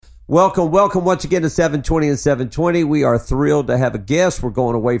Welcome once again to 720 and 720. We are thrilled to have a guest. We're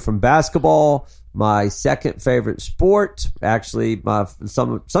going away from basketball, my second favorite sport, actually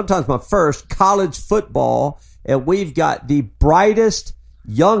sometimes my first, college football, and we've got the brightest,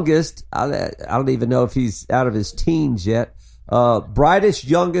 youngest, I don't even know if he's out of his teens yet, brightest,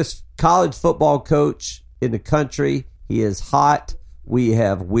 youngest college football coach in the country. He is hot. We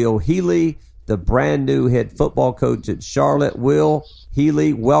have Will Healy, the brand new head football coach at Charlotte. Will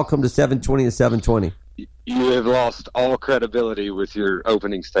Healy, welcome to 720 and 720. You have lost all credibility with your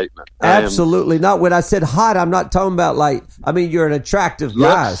opening statement. Absolutely not. When I said hot, I'm not talking about you're an attractive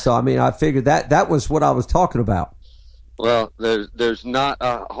guy. So, I figured that was what I was talking about. Well, there's not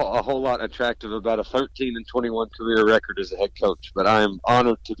a whole lot attractive about a 13-21 career record as a head coach, but I am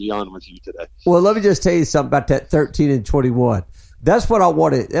honored to be on with you today. Well, let me just tell you something about that 13-21. That's what I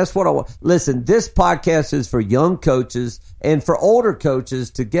wanted. That's what I want. Listen, this podcast is for young coaches and for older coaches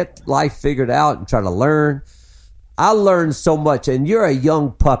to get life figured out and try to learn. I learned so much, and you're a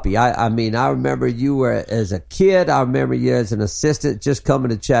young puppy. I remember you were as a kid. I remember you as an assistant just coming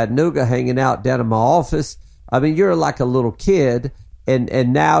to Chattanooga, hanging out down in my office. You're like a little kid,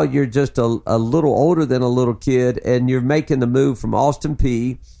 and now you're just a little older than a little kid, and you're making the move from Austin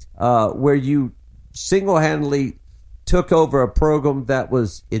Peay, where you single-handedly took over a program that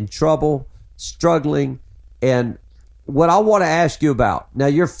was in trouble, struggling, and what I want to ask you about, now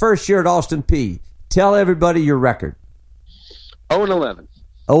your first year at Austin Peay, tell everybody your record. 0-11.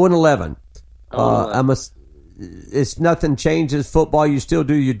 0-11. It's nothing changes. Football, you still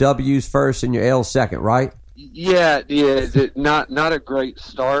do your W's first and your L's second, right? Yeah. Not a great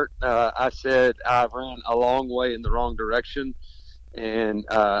start. I said I ran a long way in the wrong direction. And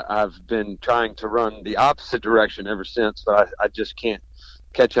I've been trying to run the opposite direction ever since, but I just can't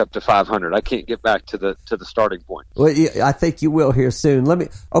catch up to 500. I can't get back to the starting point. Well, I think you will here soon.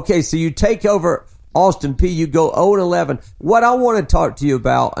 So you take over Austin Peay, you go 0-11. What I want to talk to you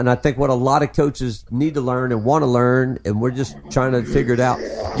about, and I think what a lot of coaches need to learn and want to learn, and we're just trying to figure it out.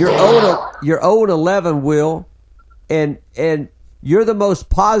 You're 0-11, Will, and you're the most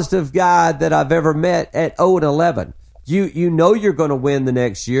positive guy that I've ever met at 0-11. You know you're going to win the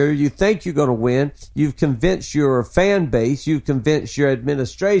next year. You think you're going to win. You've convinced your fan base. You've convinced your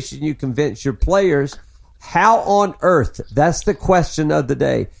administration. You convinced your players. How on earth, that's the question of the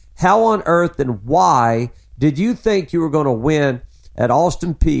day, how on earth and why did you think you were going to win at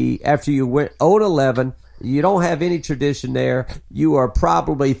Austin Peay after you went 0-11? You don't have any tradition there. You are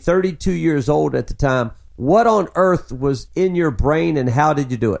probably 32 years old at the time. What on earth was in your brain, and how did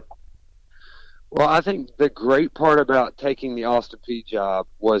you do it? Well, I think the great part about taking the Austin Peay job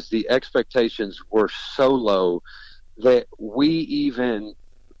was the expectations were so low that we even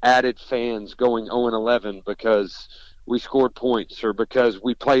added fans going 0-11 because we scored points or because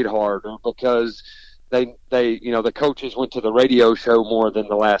we played hard or because they the coaches went to the radio show more than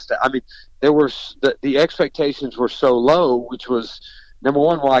the last. There were the expectations were so low, which was number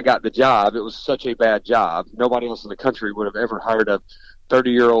one why I got the job. It was such a bad job. Nobody else in the country would have ever hired a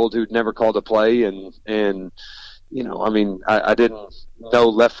 30-year-old who'd never called a play, and I didn't know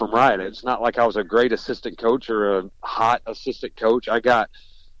left from right. It's not like I was a great assistant coach or a hot assistant coach. I got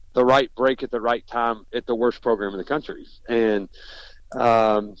the right break at the right time at the worst program in the country. And,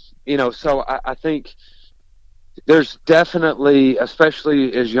 so I think there's definitely,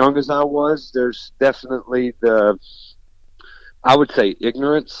 especially as young as I was, there's definitely I would say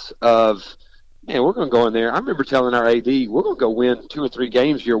ignorance of, man, we're going to go in there. I remember telling our AD, we're going to go win 2 or 3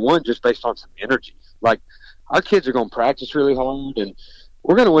 games year one just based on some energy. Like, our kids are going to practice really hard, and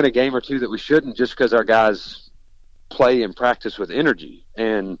we're going to win a game or two that we shouldn't just because our guys play and practice with energy.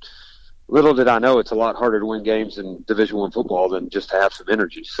 And little did I know it's a lot harder to win games in Division I football than just to have some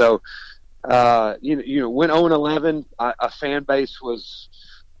energy. So, went 0-11. A fan base was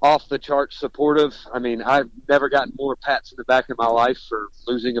off the charts supportive. I've never gotten more pats in the back of my life for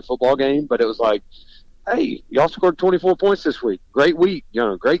losing a football game, but it was like, hey, y'all scored 24 points this week. Great week,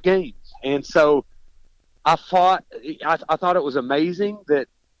 great game. And so I thought it was amazing that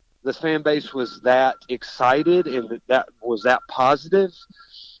the fan base was that excited and that was that positive.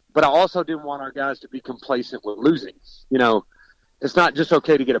 But I also didn't want our guys to be complacent with losing. It's not just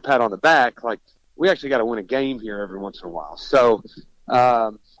okay to get a pat on the back. Like, we actually got to win a game here every once in a while. So,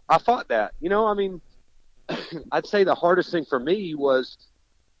 I thought that, I'd say the hardest thing for me was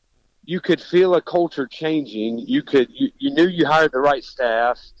you could feel a culture changing. You knew you hired the right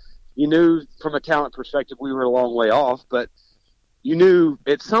staff. You knew from a talent perspective we were a long way off, but you knew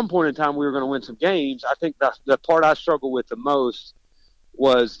at some point in time we were going to win some games. I think the part I struggled with the most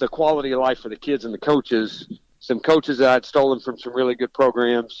was the quality of life for the kids and the coaches. Some coaches that I'd stolen from some really good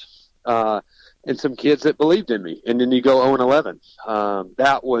programs, and some kids that believed in me. And then you go 0-11.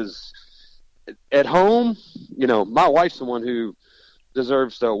 That was at home. My wife's the one who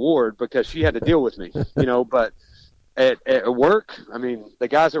deserves the award because she had to deal with me, but at work, I mean, the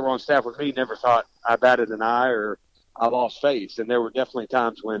guys that were on staff with me never thought I batted an eye or I lost faith. And there were definitely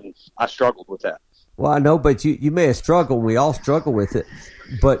times when I struggled with that. Well, I know, but you may have struggled. We all struggle with it.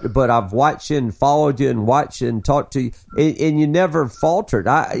 But I've watched you and followed you and watched you and talked to you, and you never faltered.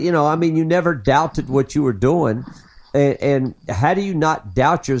 You never doubted what you were doing. And how do you not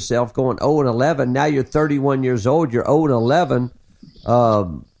doubt yourself going 0-11? Now you're 31 years old. You're 0-11.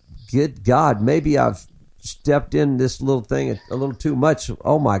 Good God, maybe I've stepped in this little thing a little too much.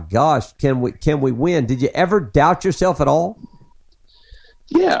 Oh my gosh, can we win? Did you ever doubt yourself at all?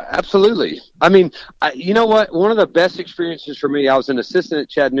 Yeah, absolutely. I mean, you know what? One of the best experiences for me, I was an assistant at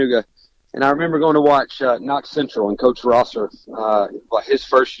Chattanooga, and I remember going to watch Knox Central and Coach Rosser, his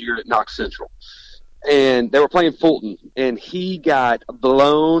first year at Knox Central. And they were playing Fulton, and he got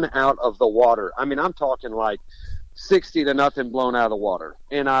blown out of the water. I mean, I'm talking like 60-0 blown out of the water.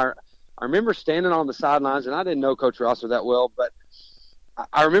 And I remember standing on the sidelines, and I didn't know Coach Rosser that well, but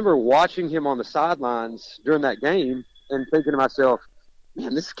I remember watching him on the sidelines during that game and thinking to myself,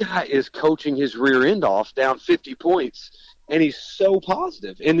 man, this guy is coaching his rear end off down 50 points, and he's so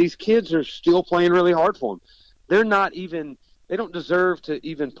positive. And these kids are still playing really hard for him. They don't deserve to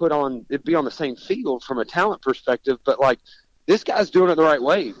even be on the same field from a talent perspective, but like this guy's doing it the right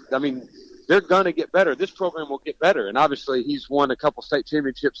way. I mean, they're going to get better. This program will get better. And obviously he's won a couple state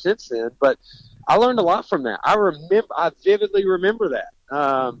championships since then, but I learned a lot from that. I vividly remember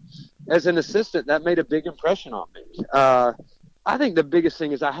that. As an assistant, that made a big impression on me. I think the biggest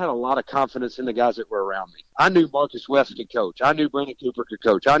thing is I had a lot of confidence in the guys that were around me. I knew Marcus West could coach. I knew Brandon Cooper could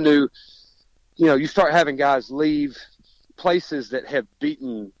coach. I knew, you start having guys leave places that have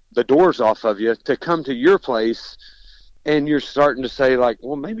beaten the doors off of you to come to your place, and you're starting to say, like,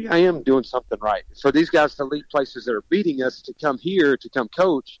 well, maybe I am doing something right. For these guys to leave places that are beating us to come here to come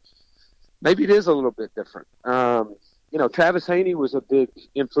coach, maybe it is a little bit different. Travis Haney was a big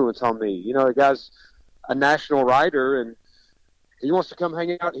influence on me. The guy's a national writer, and he wants to come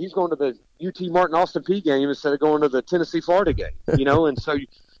hang out. He's going to the UT Martin Austin P game instead of going to the Tennessee Florida game, and so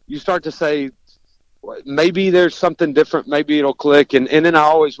you start to say, maybe there's something different. Maybe it'll click. And then I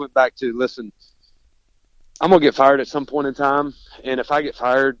always went back to, listen, I'm going to get fired at some point in time. And if I get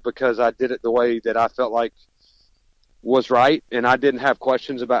fired because I did it the way that I felt like was right, and I didn't have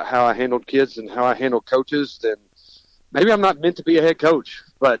questions about how I handled kids and how I handled coaches, then maybe I'm not meant to be a head coach.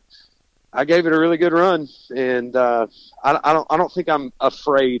 But I gave it a really good run, and I don't think I'm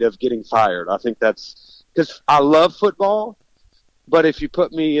afraid of getting fired. I think that's because I love football, but if you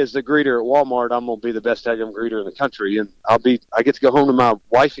put me as the greeter at Walmart, I'm gonna be the best daggum greeter in the country, and I get to go home to my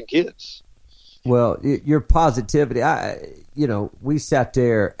wife and kids. Well, your positivity. We sat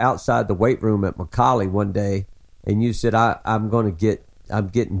there outside the weight room at McCallie one day, and you said, I'm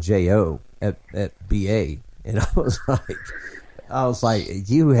getting JO at BA, and I was like,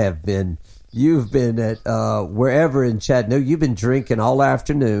 you've been at wherever in Chattanooga. You've been drinking all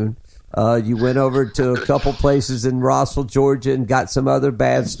afternoon. You went over to a couple places in Rossville, Georgia, and got some other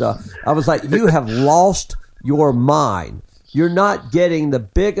bad stuff. I was like, you have lost your mind. You're not getting the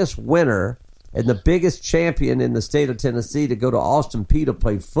biggest winner and the biggest champion in the state of Tennessee to go to Austin Peay to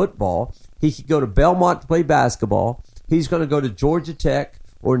play football. He could go to Belmont to play basketball. He's going to go to Georgia Tech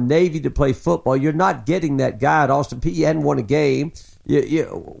or Navy to play football. You're not getting that guy at Austin Peay. You hadn't won a game.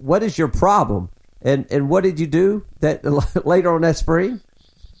 What is your problem? And what did you do that later on that spring?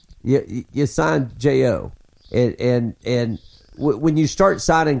 You signed J.O. And when you start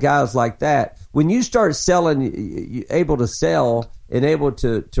signing guys like that, when you start selling, able to sell and able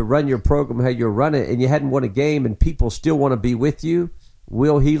to run your program how you're running, and you hadn't won a game and people still want to be with you,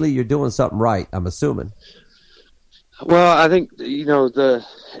 Will Healy, you're doing something right, I'm assuming. Well, I think,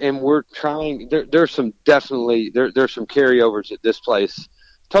 and we're trying, there's some carryovers at this place.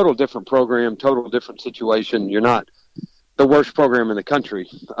 Total different program, total different situation. You're not the worst program in the country.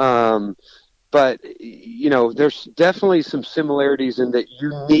 But, there's definitely some similarities in that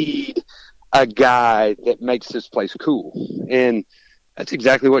you need a guy that makes this place cool. And that's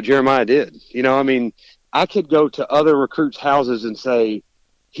exactly what Jeremiah did. I could go to other recruits' houses and say,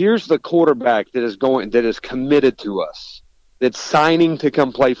 here's the quarterback that is committed to us, that's signing to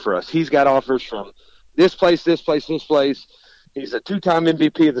come play for us. He's got offers from this place, this place, this place. He's a two-time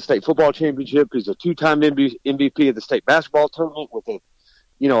MVP of the state football championship. He's a two-time MVP of the state basketball tournament with a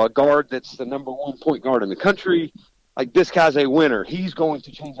guard that's the number one point guard in the country. Like, this guy's a winner. He's going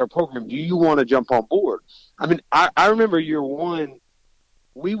to change our program. Do you want to jump on board? I mean, I remember year one,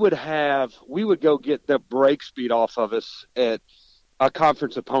 we would go get the break speed off of us at a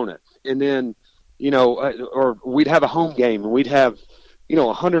conference opponent, and then or we'd have a home game, and we'd have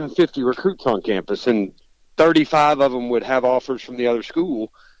 150 recruits on campus, and 35 of them would have offers from the other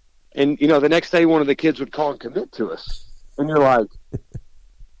school, and the next day one of the kids would call and commit to us, and you're like,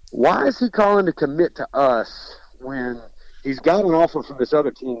 why is he calling to commit to us when he's got an offer from this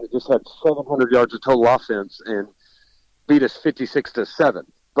other team that just had 700 yards of total offense and beat us 56-7?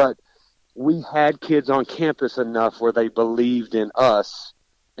 But we had kids on campus enough where they believed in us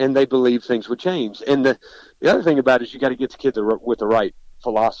and they believed things would change. And the other thing about it is you got to get the kids with the right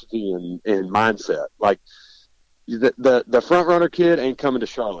philosophy and mindset. Like the front runner kid ain't coming to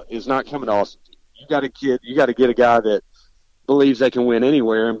Charlotte. Is not coming to Austin. You got to get a guy that believes they can win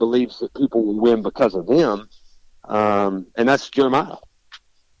anywhere and believes that people will win because of them. And that's Jeremiah.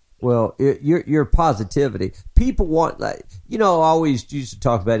 Well, your positivity. People want, I always used to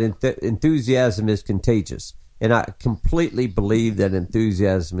talk about enthusiasm is contagious. And I completely believe that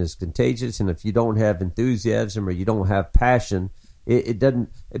enthusiasm is contagious. And if you don't have enthusiasm or you don't have passion,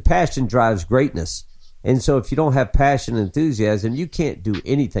 passion drives greatness. And so if you don't have passion and enthusiasm, you can't do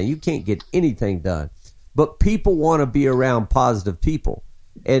anything. You can't get anything done. But people want to be around positive people.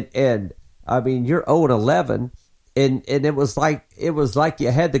 And I mean, you're 0-11. And it was like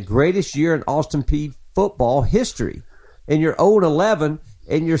you had the greatest year in Austin Peay football history, and you're 0-11,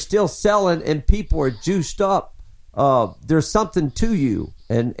 and you're still selling, and people are juiced up. There's something to you,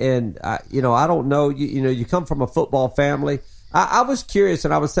 and I don't know. You come from a football family. I was curious,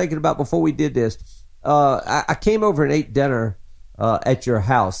 and I was thinking about before we did this. I came over and ate dinner at your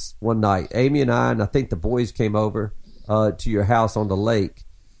house one night. Amy and I think the boys came over to your house on the lake.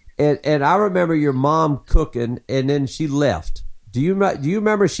 And I remember your mom cooking, and then she left. Do you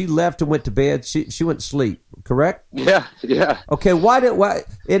remember she left and went to bed? She went to sleep, correct? Yeah. Okay, why?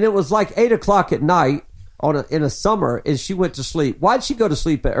 And it was like 8:00 at night in a summer, and she went to sleep. Why'd she go to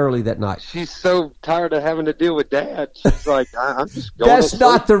sleep early that night? She's so tired of having to deal with Dad. She's like, I'm just going. That's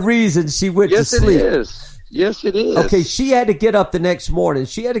not the reason she went to sleep. Yes, it is. Okay, she had to get up the next morning.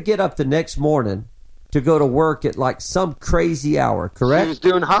 To go to work at like some crazy hour, correct? She was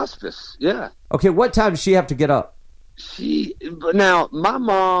doing hospice, yeah. Okay, what time does she have to get up? Now, my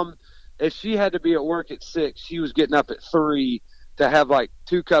mom, if she had to be at work at 6, she was getting up at 3 to have like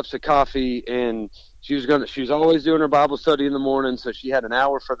 2 cups of coffee, and she was always doing her Bible study in the morning, so she had an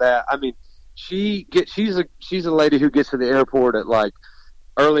hour for that. I mean, she's a lady who gets to the airport at like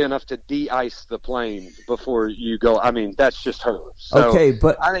early enough to de-ice the plane before you go. I mean, that's just her. So okay,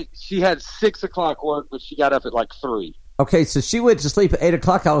 but I think she had 6 o'clock work, but she got up at like 3. Okay, so she went to sleep at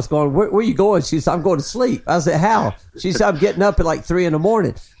 8:00. I was going, where are you going? She said, I'm going to sleep. I said, how? She said, I'm getting up at like 3 in the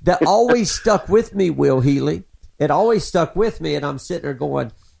morning. That always stuck with me, Will Healy. It always stuck with me, and I'm sitting there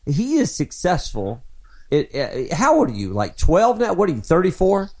going, he is successful. How old are you? Like 12 now? What are you,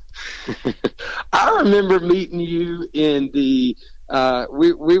 34? I remember meeting you in the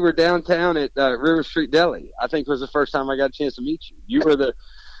we were downtown at River Street Deli. I think it was the first time I got a chance to meet you.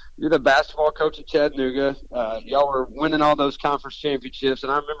 You're the basketball coach at Chattanooga. Y'all were winning all those conference championships,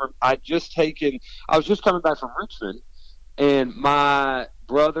 and I remember I was just coming back from Richmond, and my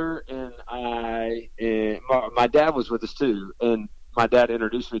brother and my dad was with us too, and my dad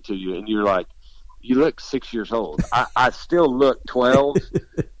introduced me to you, and you're like, you look 6 years old. I still look 12,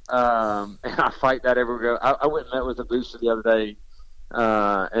 and I fight that every go. I went and met with a booster the other day,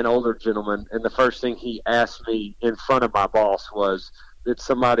 an older gentleman, and the first thing he asked me in front of my boss was, did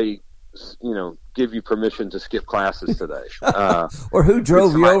somebody, give you permission to skip classes today? Or who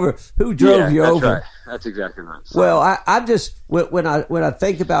drove you over? Who drove you over? Right. That's exactly right. So, well, I'm just when I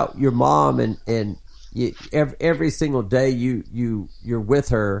think about your mom and every single day you're with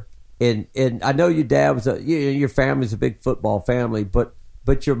her, and I know your dad was your family's a big football family, but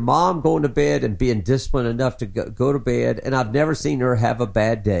your mom going to bed and being disciplined enough to go to bed, and I've never seen her have a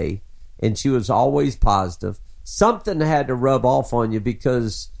bad day, and she was always positive. Something had to rub off on you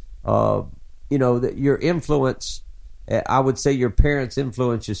because, that your influence, I would say your parents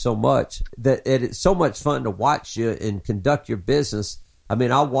influence you so much that it's so much fun to watch you and conduct your business. I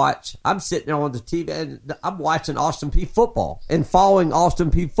mean, I'm sitting there on the TV and I'm watching Austin Peay football and following Austin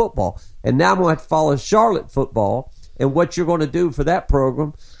Peay football. And now I'm going to have to follow Charlotte football. And what you're going to do for that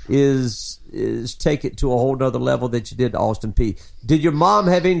program is take it to a whole nother level that you did to Austin Peay. Did your mom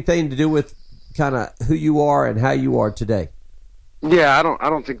have anything to do with kind of who you are and how you are today? Yeah, I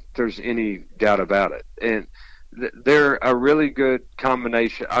don't think there's any doubt about it. And they're a really good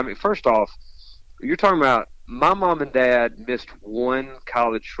combination. I mean, first off, you're talking about my mom and dad missed one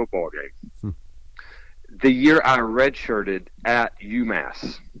college football game. the year I redshirted at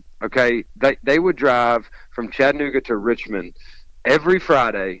UMass. Okay, they would drive from Chattanooga to Richmond every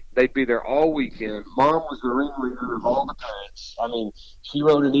Friday. They'd be there all weekend. Mom was the ringleader of all the parents. I mean, she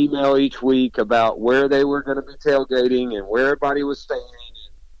wrote an email each week about where they were going to be tailgating and where everybody was staying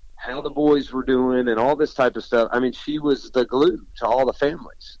and how the boys were doing and all this type of stuff. I mean, she was the glue to all the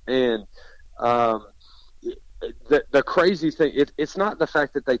families. And the crazy thing, it's not the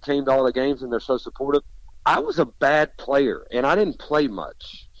fact that they came to all the games and they're so supportive. I was a bad player, and I didn't play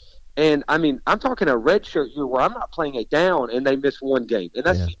much. And, I mean, I'm talking a redshirt year where I'm not playing a down and they miss one game. And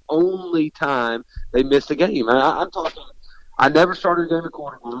that's the only time they missed a game. And I'm talking – I never started a game of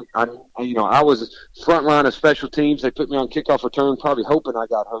quarterback. I was front line of special teams. They put me on kickoff return, probably hoping I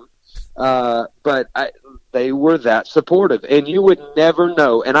got hurt. But they were that supportive. And you would never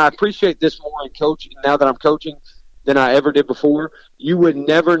know. And I appreciate this more in coaching now that I'm coaching than I ever did before. You would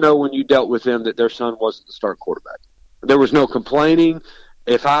never know when you dealt with them that their son wasn't the starting quarterback. There was no complaining.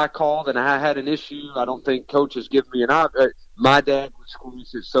 If I called and I had an issue, I don't think coaches give me an option. My dad would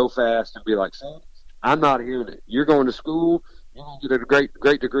squeeze it so fast and be like, son, I'm not hearing it. You're going to school. You're going to get a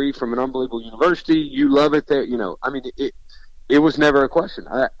great degree from an unbelievable university. You love it there. I mean, it was never a question.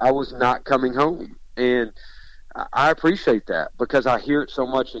 I was not coming home. And I appreciate that because I hear it so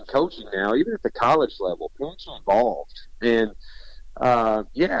much in coaching now, even at the college level. Parents are involved. And,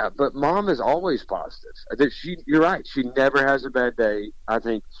 but Mom is always positive. You're right. She never has a bad day. I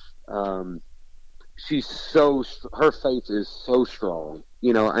think her faith is so strong,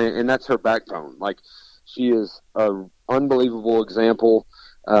 and that's her backbone. Like, she is an unbelievable example.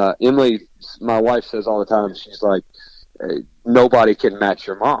 Emily, my wife, says all the time, she's like, nobody can match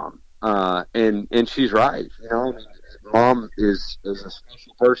your mom. And she's right. Mom is a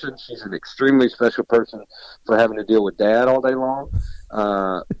special person. She's an extremely special person for having to deal with dad all day long.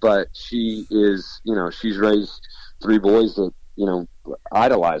 But she is, she's raised three boys that,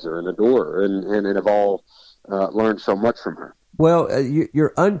 idolize her and adore her and have all learned so much from her. Well,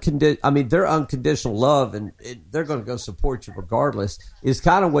 their unconditional love and they're going to go support you regardless is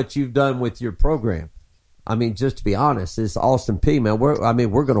kind of what you've done with your program. I mean, just to be honest, it's Austin Peay, man. We're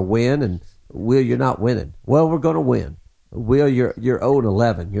going to win, and Will, you're not winning. Well, we're going to win. Will, you're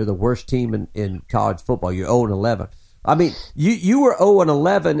 0-11. You're the worst team in college football. You're 0-11. I mean, you were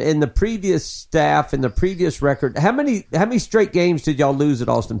 0-11 in the previous staff, in the previous record. How many straight games did y'all lose at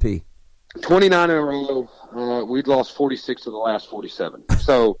Austin Peay? 29 in a row. We'd lost 46 of the last 47.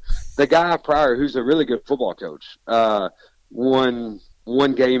 So the guy prior, who's a really good football coach, won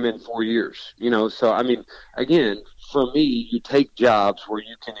one game in 4 years. So I mean, again, for me, you take jobs where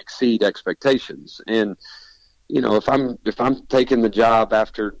you can exceed expectations. And if I'm taking the job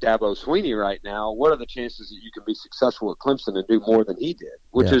after Dabo Swinney right now, what are the chances that you can be successful at Clemson and do more than he did?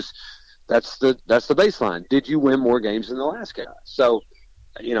 That's the baseline. Did you win more games than the last guy? So,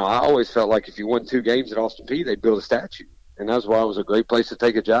 I always felt like if you won 2 games at Austin Peay, they'd build a statue. And that's why it was a great place to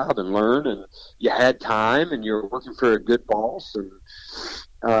take a job and learn. And you had time and you were working for a good boss. And,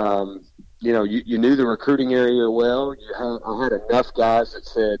 you knew the recruiting area well. I had enough guys that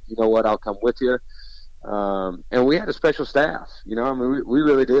said, you know what, I'll come with you. And we had a special staff. We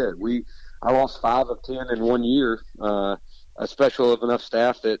really did. I lost 5 of 10 in 1 year, a special of enough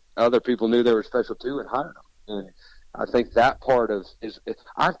staff that other people knew they were special too and hired them. And I think that part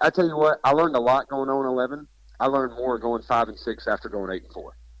I tell you what, I learned a lot going 0-11. I learned more going 5-6 after going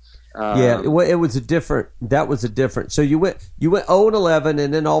 8-4. It was a different. So you went 0-11,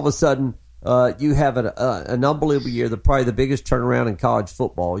 and then all of a sudden you have an unbelievable year, probably the biggest turnaround in college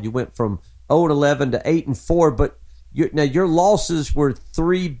football. You went from 0-11 to 8-4, but your losses were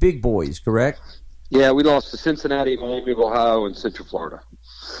 3 big boys, correct? Yeah, we lost to Cincinnati, Miami of Ohio, and Central Florida.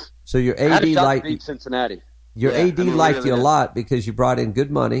 So your AD beat Cincinnati. Your AD liked you a lot because you brought in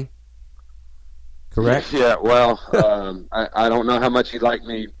good money. Correct? Yeah, well, I don't know how much he liked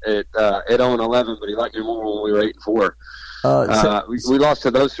me at 0-11, but he liked me more when we were 8-4. We lost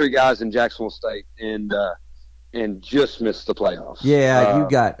to those 3 guys in Jacksonville State and just missed the playoffs. Yeah,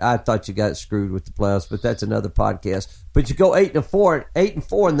 I thought you got screwed with the playoffs, but that's another podcast. But you go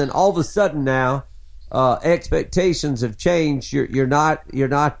 8-4, and then all of a sudden now, expectations have changed. You're not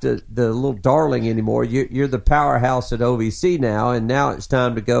the little darling anymore. You're the powerhouse at OVC now, and now it's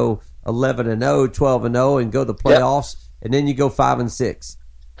time to go 11-0, 12-0, and go to the playoffs, and then you go 5-6.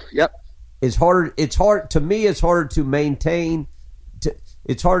 Yep. It's harder. It's hard to me. It's harder to maintain.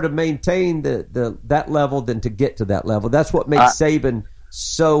 It's harder to maintain that level than to get to that level. That's what makes Saban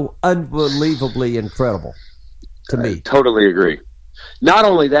so unbelievably incredible to me. I totally agree. Not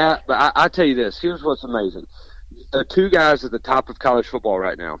only that, but I tell you this. Here's what's amazing. The 2 guys at the top of college football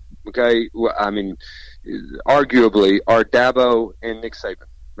right now, okay? I mean, arguably are Dabo and Nick Saban,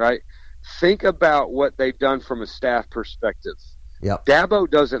 right? Think about what they've done from a staff perspective. Yep. Dabo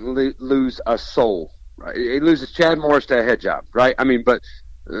doesn't lose a soul, right? He loses Chad Morris to a head job, right? I mean, but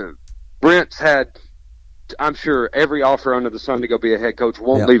Brent's had, I'm sure, every offer under the sun to go be a head coach,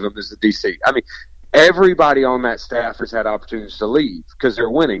 won't leave him as the DC. I mean, everybody on that staff has had opportunities to leave because they're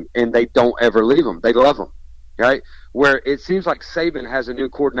winning, and they don't ever leave them. They love them, right? Where it seems like Saban has a new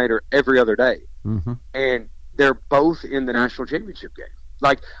coordinator every other day, and they're both in the national championship game.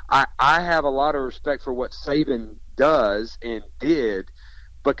 Like, I have a lot of respect for what Saban does and did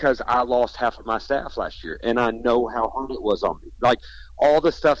because I lost half of my staff last year, and I know how hard it was on me. Like, all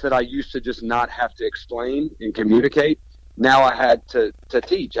the stuff that I used to just not have to explain and communicate, now I had to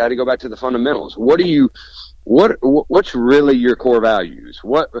teach. I had to go back to the fundamentals. What's really your core values?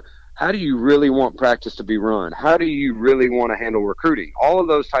 How do you really want practice to be run? How do you really want to handle recruiting? All of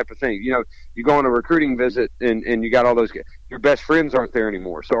those type of things. You know, you go on a recruiting visit and you got all those, your best friends aren't there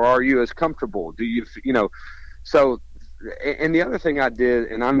anymore. So are you as comfortable? Do you, so, and the other thing I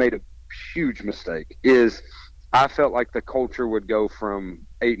did, and I made a huge mistake, is I felt like the culture would go from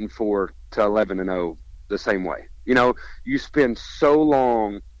 8-4 to 11-0 the same way. You know, you spend so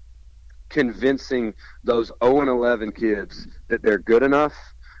long convincing those 0-11 kids that they're good enough,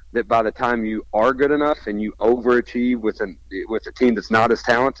 that by the time you are good enough and you overachieve with a team that's not as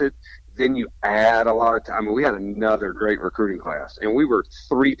talented, then you add a lot of time. I mean, we had another great recruiting class, and we were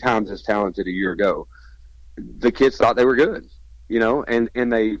 3 times as talented a year ago. The kids thought they were good,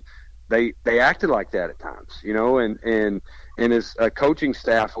 and they acted like that at times, and as a coaching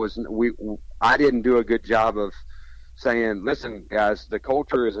staff I didn't do a good job of saying, listen, guys, the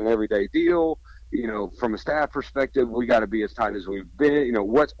culture is an everyday deal. From a staff perspective, we got to be as tight as we've been.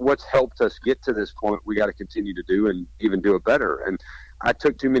 What's helped us get to this point, we got to continue to do and even do it better. And I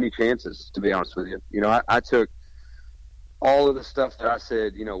took too many chances, to be honest with you. I took all of the stuff that I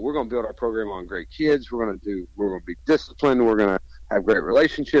said, we're going to build our program on great kids. We're going to be disciplined. We're going to have great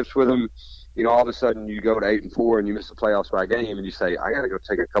relationships with them. All of a sudden you go to 8-4 and you miss the playoffs by a game and you say, I got to go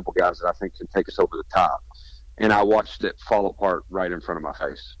take a couple guys that I think can take us over the top. And I watched it fall apart right in front of my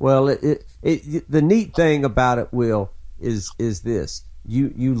face. Well, the neat thing about it, Will, is this: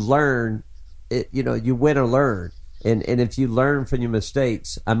 you learn, you win or learn, and if you learn from your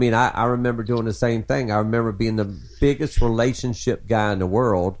mistakes, I mean, I remember doing the same thing. I remember being the biggest relationship guy in the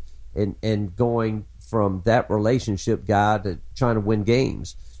world, and going from that relationship guy to trying to win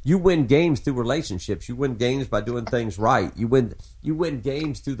games. You win games through relationships. You win games by doing things right. You win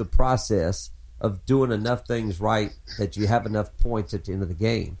games through the process of doing enough things right that you have enough points at the end of the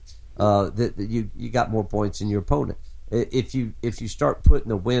game. That you got more points than your opponent. If you start putting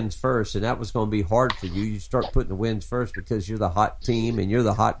the wins first, and that was going to be hard for you, you start putting the wins first because you're the hot team and you're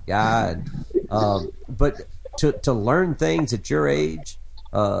the hot guy. And, but to learn things at your age,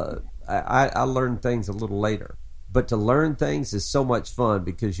 I learned things a little later. But to learn things is so much fun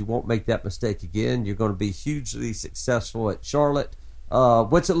because you won't make that mistake again. You're going to be hugely successful at Charlotte.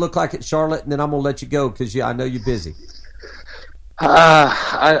 What's it look like at Charlotte? And then I'm going to let you go because I know you're busy.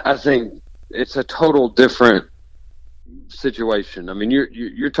 I think it's a total different situation. I mean,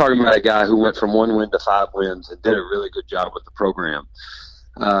 you're talking about a guy who went from 1 win to 5 wins and did a really good job with the program.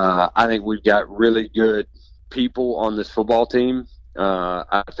 I think we've got really good people on this football team.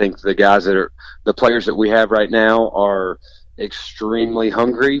 I think the guys the players that we have right now are extremely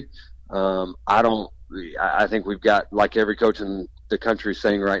hungry. I think we've got, like every coach in the country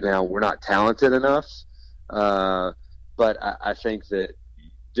saying right now, we're not talented enough. But I think that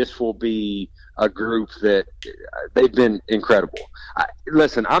this will be a group that they've been incredible.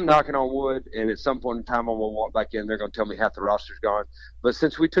 Listen, I'm knocking on wood, and at some point in time, I'm going to walk back in. They're going to tell me half the roster's gone. But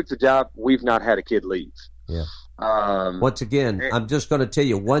since we took the job, we've not had a kid leave. Yeah. Once again, I'm just going to tell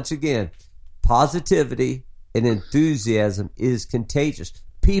you, positivity and enthusiasm is contagious.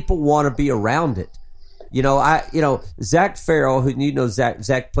 People want to be around it. Zach Farrell, who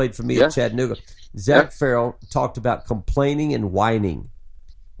Zach played for me at Chattanooga. Zach Farrell talked about complaining and whining.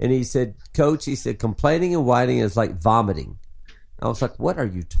 And he said, Coach, complaining and whining is like vomiting. I was like, what are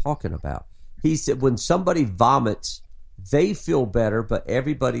you talking about? He said, when somebody vomits, they feel better, but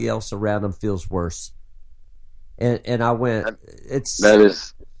everybody else around them feels worse. And I went, that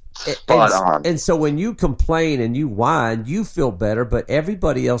is spot on. And so when you complain and you whine, you feel better, but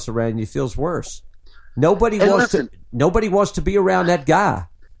everybody else around you feels worse. Nobody wants to be around that guy.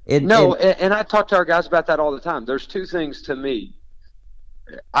 And I talk to our guys about that all the time. There's 2 things to me.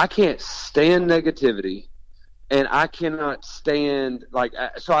 I can't stand negativity, and I cannot stand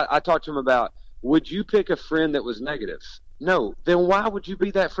so I talked to him about, would you pick a friend that was negative? No. Then why would you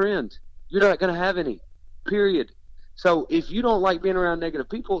be that friend? You're not going to have any. period. So if you don't like being around negative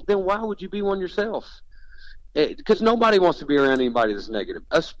people, then why would you be one yourself? Because nobody wants to be around anybody that's negative,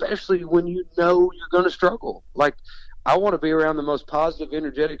 especially when you know you're going to struggle. Like, I want to be around the most positive,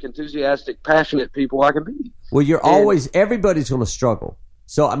 energetic, enthusiastic, passionate people I can be. Well, everybody's going to struggle.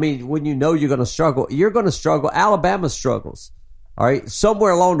 So, I mean, when you know you're going to struggle, you're going to struggle. Alabama struggles. All right.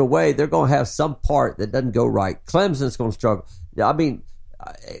 Somewhere along the way, they're going to have some part that doesn't go right. Clemson's going to struggle. I mean,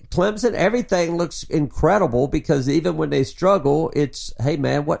 Clemson, everything looks incredible because even when they struggle, it's, hey,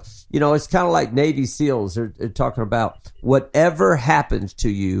 man, it's kind of like Navy SEALs. They're talking about whatever happens to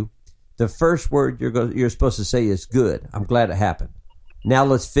you, the first word you're supposed to say is good. I'm glad it happened. Now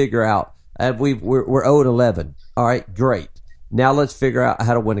let's figure out. We're 0-11. All right, great. Now let's figure out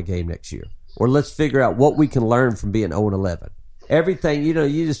how to win a game next year, or let's figure out what we can learn from being 0-11. Everything, you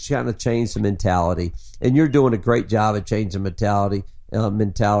just trying to change the mentality, and you're doing a great job at changing mentality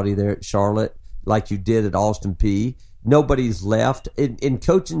there at Charlotte, like you did at Austin P. Nobody's left. In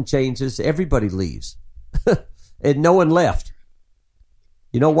coaching changes, everybody leaves, and no one left.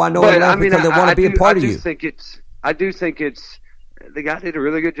 You know why no one left? Because they want to be a part of you. I do think it's the guy did a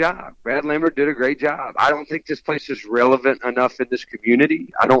really good job. Brad Lambert did a great job. I don't think this place is relevant enough in this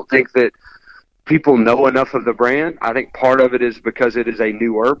community. I don't think that people know enough of the brand. I think part of it is because it is a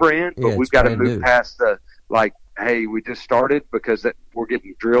newer brand, but we've got to move past the, like, hey, we just started, because we're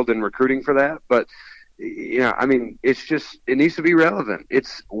getting drilled in recruiting for that. But, it's just, it needs to be relevant.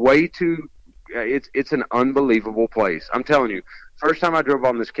 It's way too, it's an unbelievable place. I'm telling you, first time I drove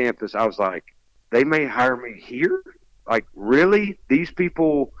on this campus, I was like, they may hire me here? Like, really? These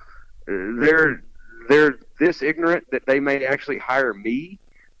people, they're this ignorant that they may actually hire me?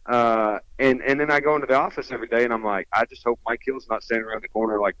 And then I go into the office every day and I'm like, I just hope Mike Hill's not standing around the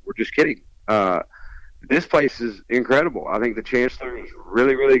corner like, we're just kidding. This place is incredible. I think the chancellor is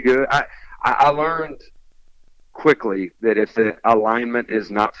really, really good. I learned quickly that if the alignment is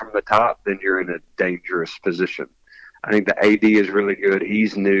not from the top, then you're in a dangerous position. I think the AD is really good.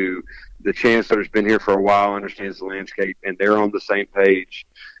 He's new. The chancellor's been here for a while, understands the landscape, and they're on the same page.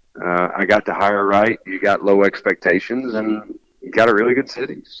 I got to hire right. You got low expectations, and you got a really good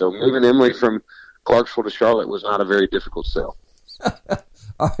city. So moving Emily from Clarksville to Charlotte was not a very difficult sell.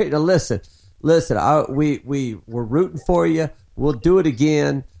 All right, now listen. We're rooting for you. We'll do it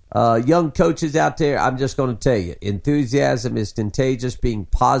again. Young coaches out there, I'm just going to tell you, enthusiasm is contagious. Being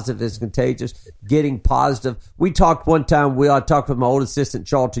positive is contagious. Getting positive. We talked one time, I talked with my old assistant,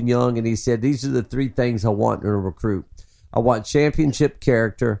 Charlton Young, and he said, these are the three things I want in a recruit. I want championship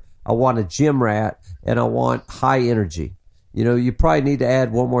character, I want a gym rat, and I want high energy. You probably need to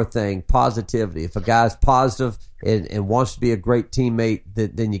add one more thing, positivity. If a guy's positive and wants to be a great teammate,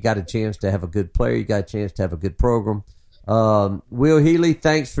 then you got a chance to have a good player. You got a chance to have a good program. Will Healy,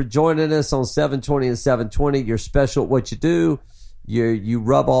 thanks for joining us on 720 and 720. You're special at what you do. You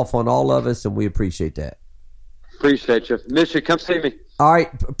rub off on all of us, and we appreciate that. Appreciate you. Miss you. Come see me. All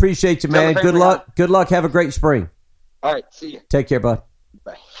right. Appreciate you, man. Good luck. Good luck. Have a great spring. All right. See you. Take care, bud.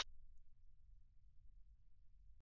 Bye.